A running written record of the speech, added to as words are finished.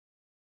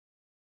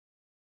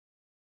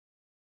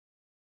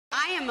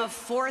am a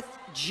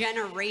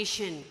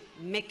fourth-generation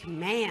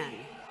McMahon.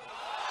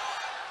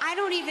 I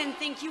don't even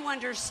think you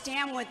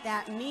understand what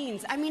that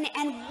means. I mean,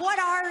 and what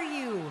are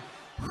you?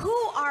 Who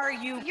are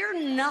you? You're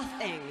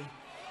nothing.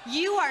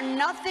 You are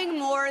nothing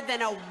more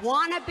than a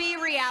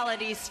wannabe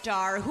reality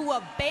star who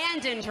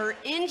abandoned her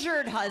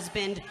injured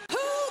husband.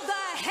 Who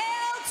the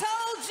hell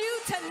told you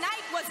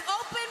tonight was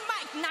open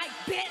mic night,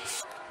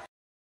 bitch?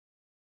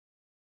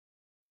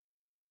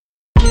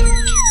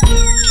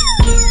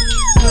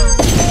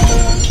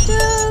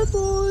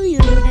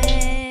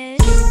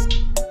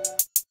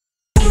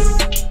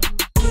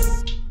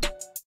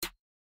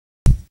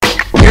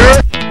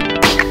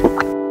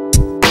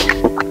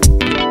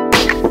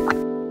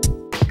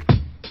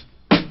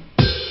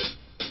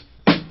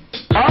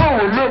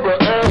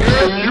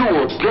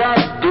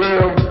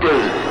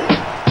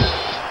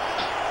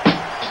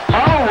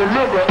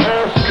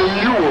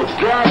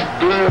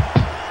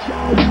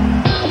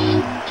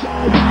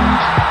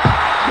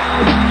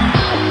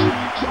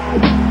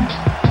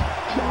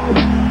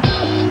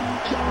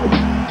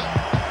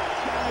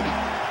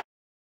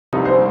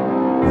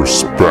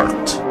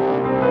 Respect.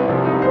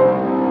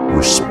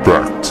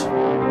 Respect.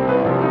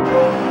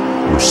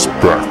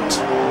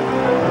 Respect.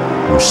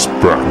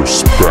 Respect.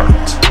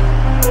 Respect.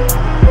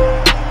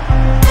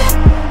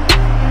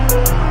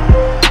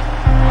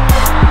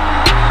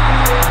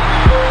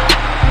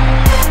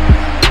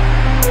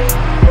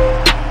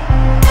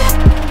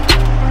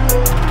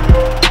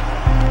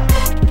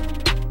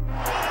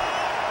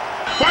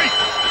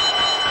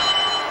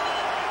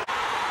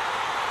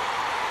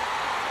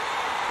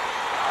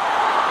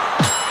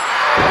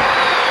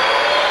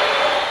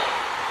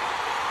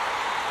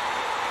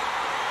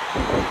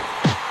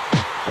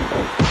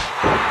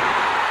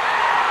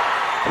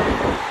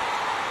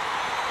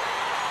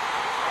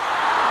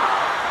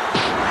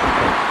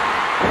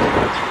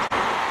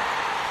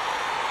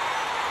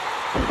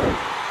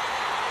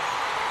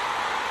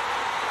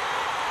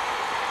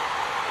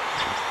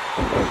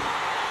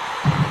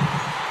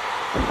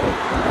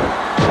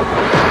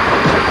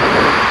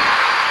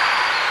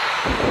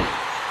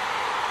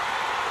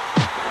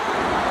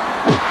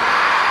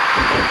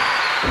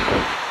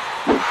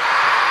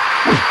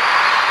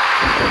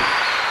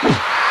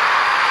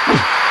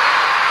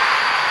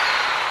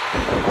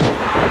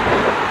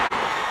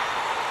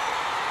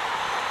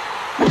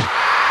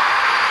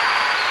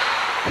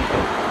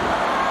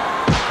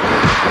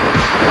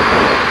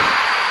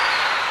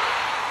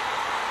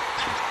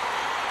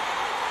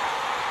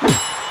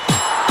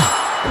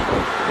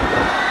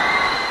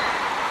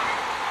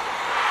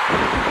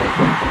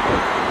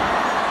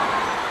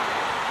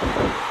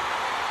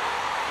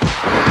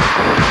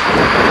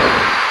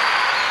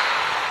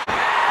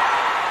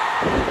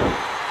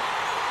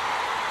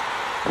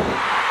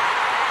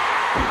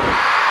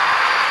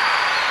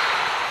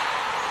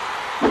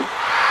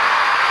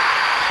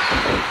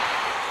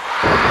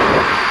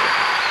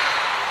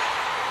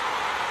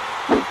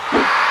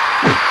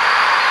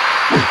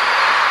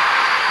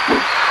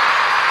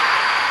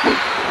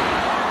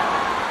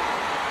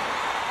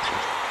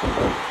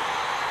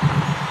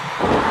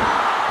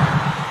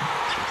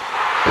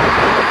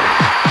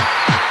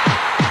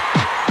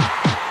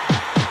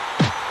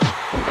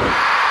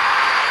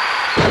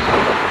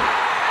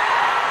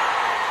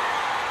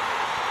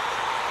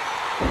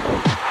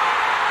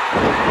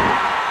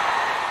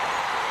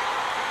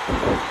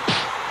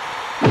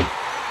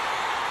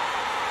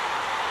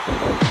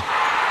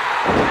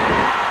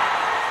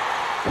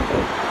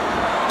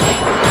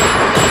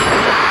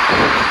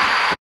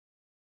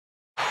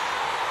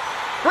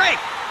 Break!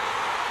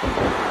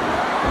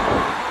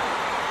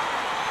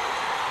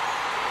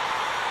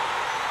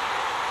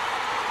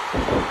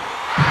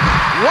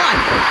 One,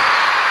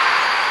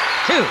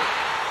 two.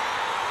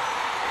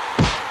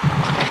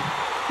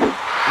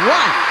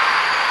 One,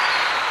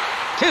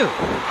 two,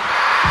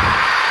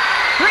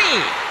 three,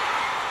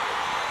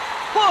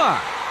 4,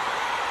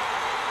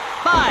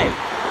 5,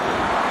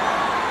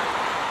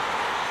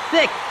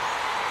 6.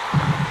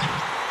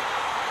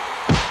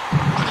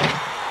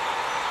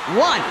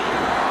 1,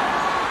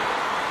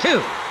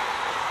 2,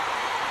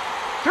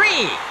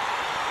 3,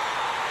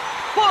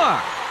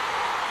 4.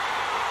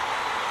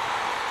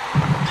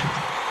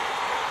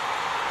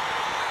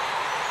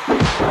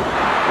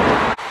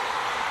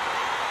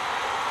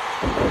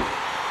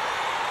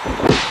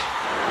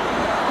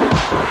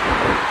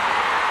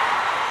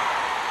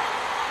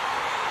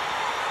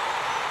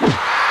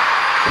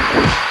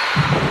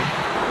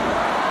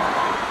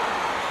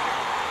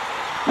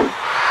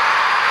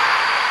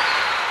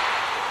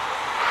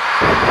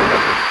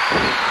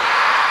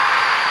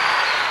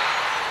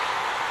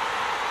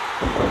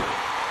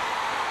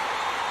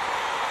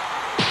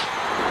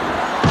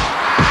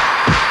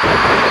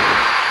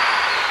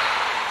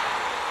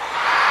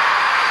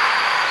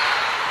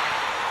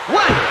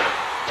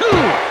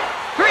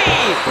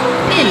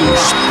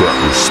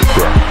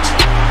 Respect.